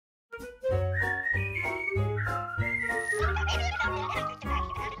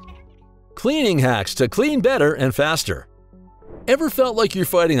Cleaning hacks to clean better and faster. Ever felt like you're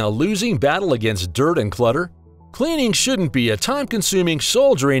fighting a losing battle against dirt and clutter? Cleaning shouldn't be a time-consuming,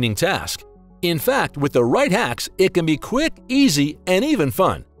 soul-draining task. In fact, with the right hacks, it can be quick, easy, and even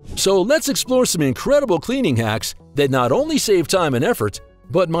fun. So let's explore some incredible cleaning hacks that not only save time and effort,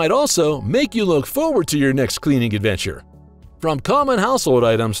 but might also make you look forward to your next cleaning adventure. From common household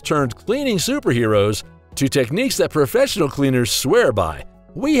items turned cleaning superheroes to techniques that professional cleaners swear by,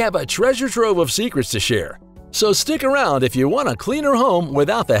 we have a treasure trove of secrets to share. So stick around if you want a cleaner home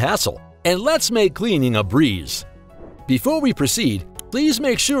without the hassle, and let's make cleaning a breeze. Before we proceed, please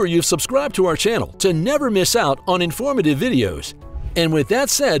make sure you've subscribed to our channel to never miss out on informative videos. And with that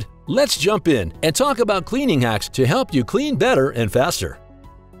said, let's jump in and talk about cleaning hacks to help you clean better and faster.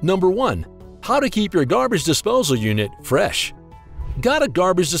 Number 1. How to keep your garbage disposal unit fresh. Got a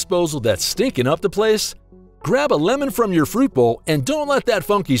garbage disposal that's stinking up the place? Grab a lemon from your fruit bowl and don't let that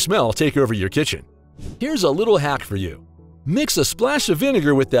funky smell take over your kitchen. Here's a little hack for you. Mix a splash of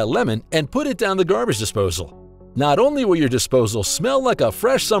vinegar with that lemon and put it down the garbage disposal. Not only will your disposal smell like a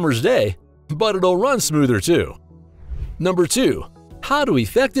fresh summer's day, but it'll run smoother too. Number 2. How to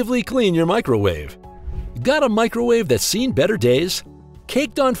effectively clean your microwave. Got a microwave that's seen better days?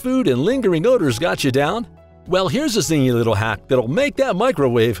 Caked on food and lingering odors got you down? Well, here's a zingy little hack that'll make that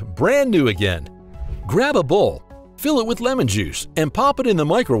microwave brand new again. Grab a bowl, fill it with lemon juice, and pop it in the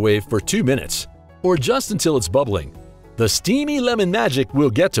microwave for 2 minutes, or just until it's bubbling. The steamy lemon magic will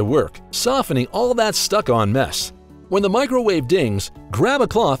get to work, softening all that stuck-on mess. When the microwave dings, grab a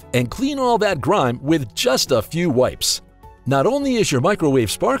cloth and clean all that grime with just a few wipes. Not only is your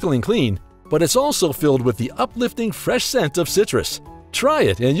microwave sparkling clean, but it's also filled with the uplifting fresh scent of citrus. Try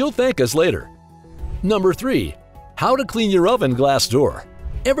it and you'll thank us later. Number 3. How to clean your oven glass door.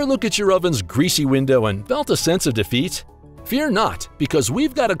 Ever look at your oven's greasy window and felt a sense of defeat? Fear not, because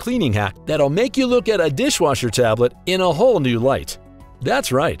we've got a cleaning hack that'll make you look at a dishwasher tablet in a whole new light.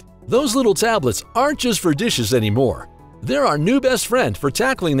 That's right, those little tablets aren't just for dishes anymore. They're our new best friend for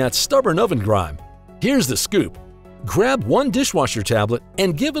tackling that stubborn oven grime. Here's the scoop. Grab one dishwasher tablet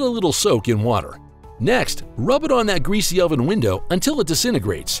and give it a little soak in water. Next, rub it on that greasy oven window until it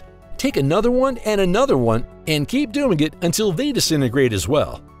disintegrates. Take another one and keep doing it until they disintegrate as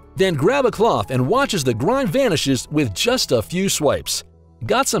well. Then grab a cloth and watch as the grime vanishes with just a few swipes.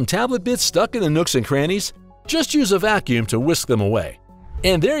 Got some tablet bits stuck in the nooks and crannies? Just use a vacuum to whisk them away.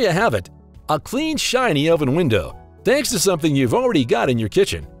 And there you have it, a clean, shiny oven window, thanks to something you've already got in your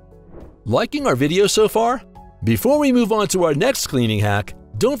kitchen. Liking our video so far? Before we move on to our next cleaning hack,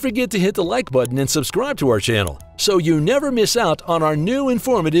 don't forget to hit the like button and subscribe to our channel so you never miss out on our new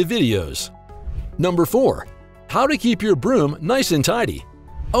informative videos. Number 4. How to keep your broom nice and tidy.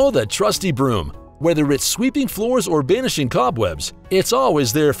 Oh, the trusty broom. Whether it's sweeping floors or banishing cobwebs, it's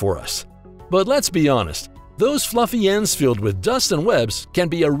always there for us. But let's be honest, those fluffy ends filled with dust and webs can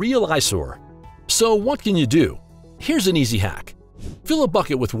be a real eyesore. So what can you do? Here's an easy hack. Fill a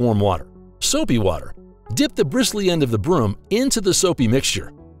bucket with warm water, soapy water. Dip the bristly end of the broom into the soapy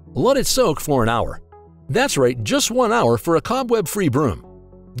mixture. Let it soak for an hour. That's right, just 1 hour for a cobweb-free broom.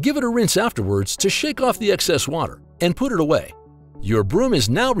 Give it a rinse afterwards to shake off the excess water and put it away. Your broom is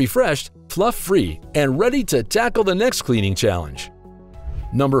now refreshed, fluff-free, and ready to tackle the next cleaning challenge.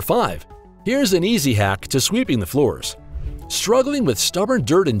 Number 5. Here's an easy hack to sweeping the floors. Struggling with stubborn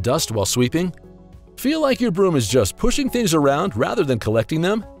dirt and dust while sweeping? Feel like your broom is just pushing things around rather than collecting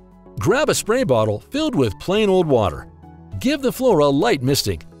them? Grab a spray bottle filled with plain old water. Give the floor a light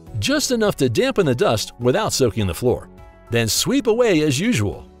misting, just enough to dampen the dust without soaking the floor. Then sweep away as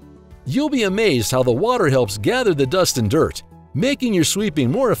usual. You'll be amazed how the water helps gather the dust and dirt, making your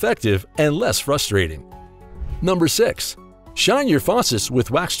sweeping more effective and less frustrating. Number 6. Shine your faucets with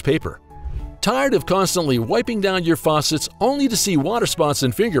waxed paper. Tired of constantly wiping down your faucets only to see water spots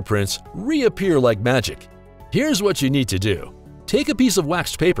and fingerprints reappear like magic? Here's what you need to do. Take a piece of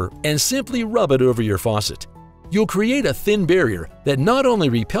waxed paper and simply rub it over your faucet. You'll create a thin barrier that not only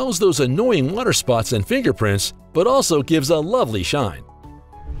repels those annoying water spots and fingerprints, but also gives a lovely shine.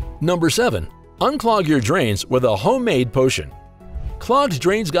 Number 7. Unclog your drains with a homemade potion. Clogged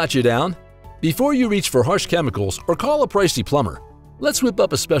drains got you down? Before you reach for harsh chemicals or call a pricey plumber, let's whip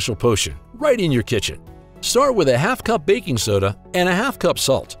up a special potion right in your kitchen. Start with a half cup baking soda and a half cup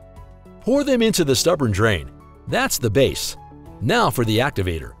salt. Pour them into the stubborn drain. That's the base. Now for the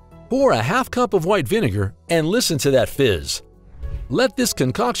activator. Pour a half cup of white vinegar and listen to that fizz. Let this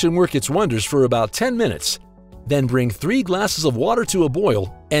concoction work its wonders for about 10 minutes. Then bring 3 glasses of water to a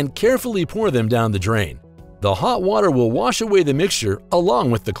boil and carefully pour them down the drain. The hot water will wash away the mixture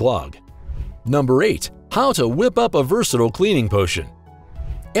along with the clog. Number 8. How to whip up a versatile cleaning potion.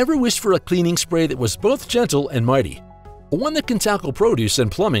 Ever wished for a cleaning spray that was both gentle and mighty? One that can tackle produce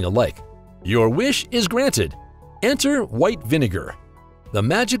and plumbing alike? Your wish is granted. Enter white vinegar. The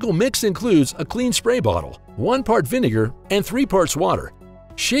magical mix includes a clean spray bottle, 1 part vinegar, and 3 parts water.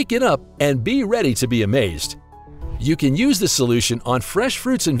 Shake it up and be ready to be amazed. You can use this solution on fresh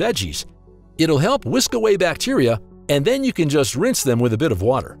fruits and veggies. It'll help whisk away bacteria, and then you can just rinse them with a bit of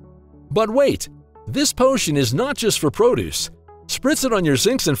water. But wait, this potion is not just for produce. Spritz it on your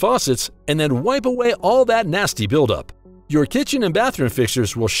sinks and faucets and then wipe away all that nasty buildup. Your kitchen and bathroom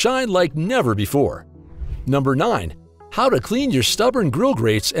fixtures will shine like never before. Number 9. How to clean your stubborn grill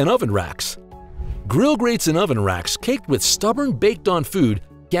grates and oven racks. Grill grates and oven racks caked with stubborn baked-on food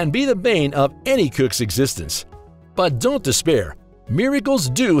can be the bane of any cook's existence. But don't despair. Miracles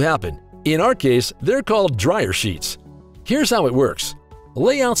do happen. In our case, they're called dryer sheets. Here's how it works.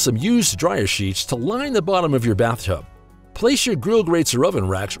 Lay out some used dryer sheets to line the bottom of your bathtub. Place your grill grates or oven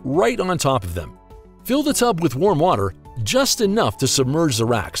racks right on top of them. Fill the tub with warm water, just enough to submerge the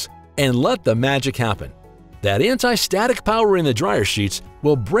racks, and let the magic happen. That anti-static power in the dryer sheets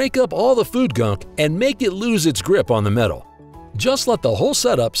will break up all the food gunk and make it lose its grip on the metal. Just let the whole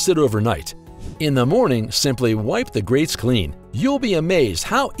setup sit overnight. In the morning, simply wipe the grates clean. You'll be amazed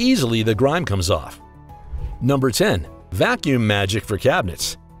how easily the grime comes off. Number 10. Vacuum magic for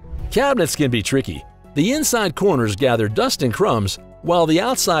cabinets. Cabinets can be tricky. The inside corners gather dust and crumbs, while the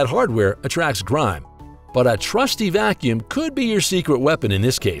outside hardware attracts grime. But a trusty vacuum could be your secret weapon in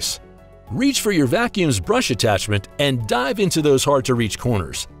this case. Reach for your vacuum's brush attachment and dive into those hard-to-reach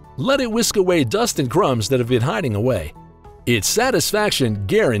corners. Let it whisk away dust and crumbs that have been hiding away. It's satisfaction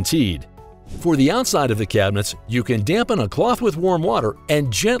guaranteed. For the outside of the cabinets, you can dampen a cloth with warm water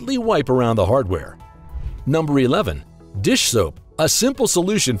and gently wipe around the hardware. Number 11. Dish soap, a simple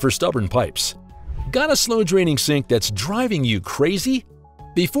solution for stubborn pipes. Got a slow-draining sink that's driving you crazy?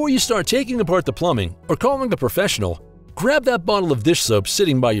 Before you start taking apart the plumbing or calling a professional, grab that bottle of dish soap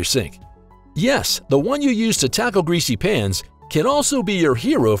sitting by your sink. Yes, the one you use to tackle greasy pans can also be your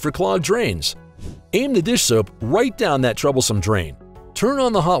hero for clogged drains. Aim the dish soap right down that troublesome drain. Turn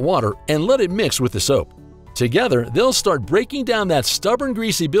on the hot water and let it mix with the soap. Together, they'll start breaking down that stubborn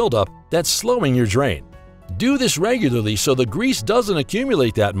greasy buildup that's slowing your drain. Do this regularly so the grease doesn't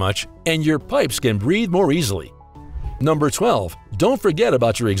accumulate that much and your pipes can breathe more easily. Number 12. Don't forget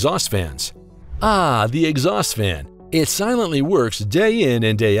about your exhaust fans. The exhaust fan. It silently works day in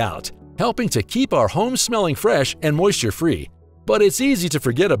and day out, helping to keep our home smelling fresh and moisture-free. But it's easy to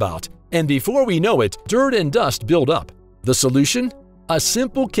forget about, and before we know it, dirt and dust build up. The solution? A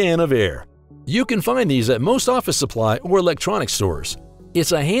simple can of air. You can find these at most office supply or electronics stores.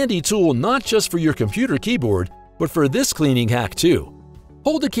 It's a handy tool not just for your computer keyboard, but for this cleaning hack too.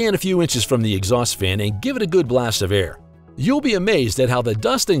 Hold the can a few inches from the exhaust fan and give it a good blast of air. You'll be amazed at how the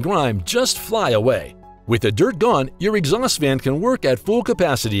dust and grime just fly away. With the dirt gone, your exhaust fan can work at full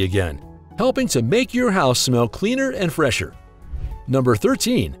capacity again, helping to make your house smell cleaner and fresher. Number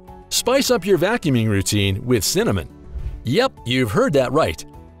 13. Spice up your vacuuming routine with cinnamon. Yep, you've heard that right.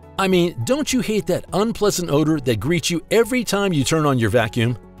 I mean, don't you hate that unpleasant odor that greets you every time you turn on your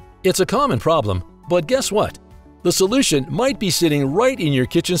vacuum? It's a common problem, but guess what? The solution might be sitting right in your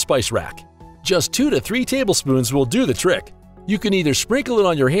kitchen spice rack. Just 2 to 3 tablespoons will do the trick. You can either sprinkle it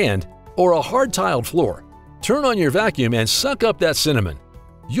on your hand or a hard tiled floor. Turn on your vacuum and suck up that cinnamon.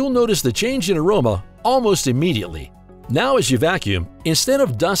 You'll notice the change in aroma almost immediately. Now as you vacuum, instead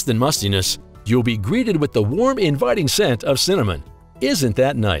of dust and mustiness, you'll be greeted with the warm, inviting scent of cinnamon. Isn't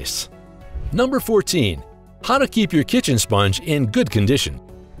that nice? Number 14. How to keep your kitchen sponge in good condition.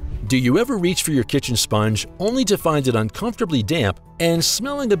 Do you ever reach for your kitchen sponge only to find it uncomfortably damp and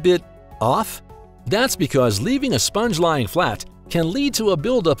smelling a bit off? That's because leaving a sponge lying flat can lead to a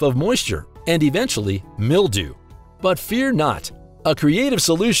buildup of moisture and eventually mildew. But fear not, a creative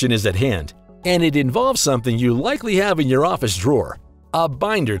solution is at hand, and it involves something you likely have in your office drawer: a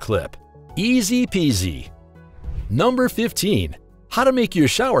binder clip. Easy peasy. Number 15. How to make your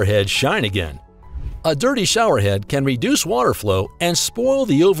shower head shine again. A dirty shower head can reduce water flow and spoil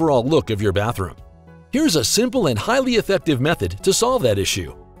the overall look of your bathroom. Here's a simple and highly effective method to solve that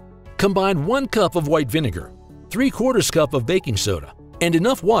issue. Combine 1 cup of white vinegar, 3/4 cup of baking soda, and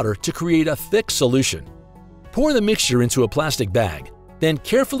enough water to create a thick solution. Pour the mixture into a plastic bag, then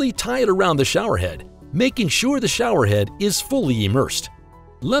carefully tie it around the shower head, making sure the shower head is fully immersed.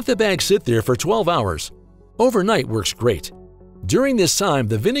 Let the bag sit there for 12 hours. Overnight works great. During this time,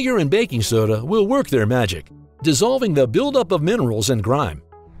 the vinegar and baking soda will work their magic, dissolving the buildup of minerals and grime.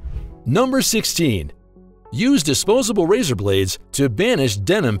 Number 16. Use disposable razor blades to banish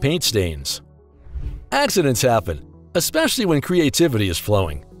denim paint stains. Accidents happen. especially when creativity is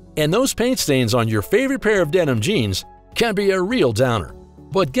flowing. And those paint stains on your favorite pair of denim jeans can be a real downer.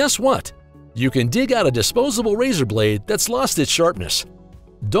 But guess what? You can dig out a disposable razor blade that's lost its sharpness.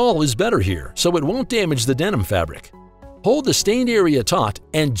 Dull is better here, so it won't damage the denim fabric. Hold the stained area taut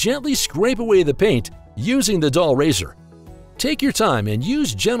and gently scrape away the paint using the dull razor. Take your time and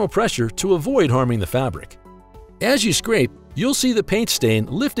use gentle pressure to avoid harming the fabric. As you scrape, you'll see the paint stain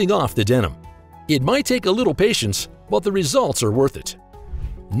lifting off the denim. It might take a little patience, but the results are worth it.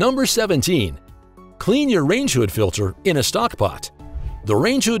 Number 17. Clean your range hood filter in a stock pot. The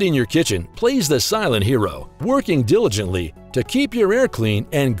range hood in your kitchen plays the silent hero, working diligently to keep your air clean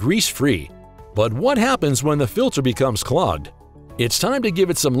and grease-free. But what happens when the filter becomes clogged? It's time to give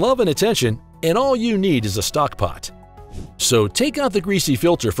it some love and attention, and all you need is a stock pot. So take out the greasy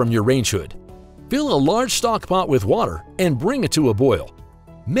filter from your range hood. Fill a large stock pot with water and bring it to a boil.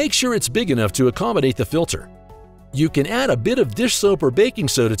 Make sure it's big enough to accommodate the filter. You can add a bit of dish soap or baking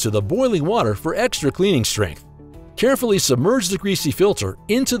soda to the boiling water for extra cleaning strength. Carefully submerge the greasy filter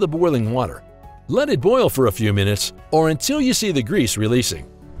into the boiling water. Let it boil for a few minutes or until you see the grease releasing.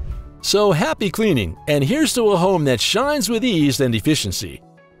 So happy cleaning, and here's to a home that shines with ease and efficiency.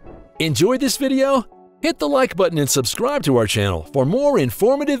 Enjoyed this video? Hit the like button and subscribe to our channel for more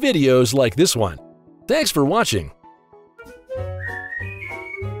informative videos like this one. Thanks for watching.